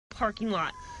parking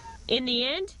lot. In the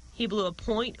end, he blew a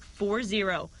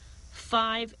 .40,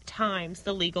 5 times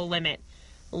the legal limit.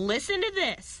 Listen to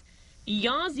this.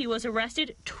 Yazzie was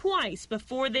arrested twice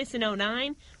before this in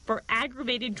 '09 for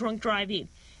aggravated drunk driving,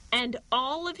 and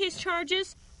all of his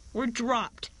charges were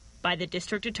dropped by the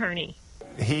district attorney.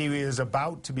 He is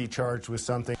about to be charged with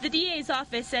something. The DA's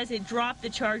office says it dropped the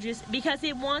charges because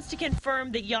it wants to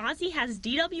confirm that Yazzie has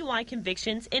DWI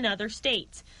convictions in other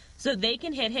states, so they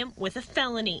can hit him with a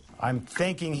felony. I'm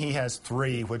thinking he has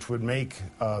 3, which would make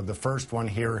the first one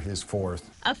here his 4th.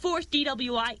 A 4th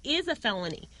DWI is a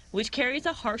felony, which carries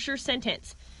a harsher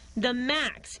sentence. The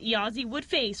max Yazzie would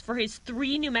face for his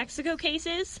 3 New Mexico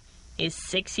cases is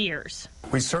 6 years.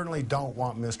 We certainly don't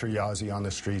want Mr. Yazzie on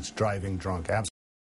the streets driving drunk. Absolutely.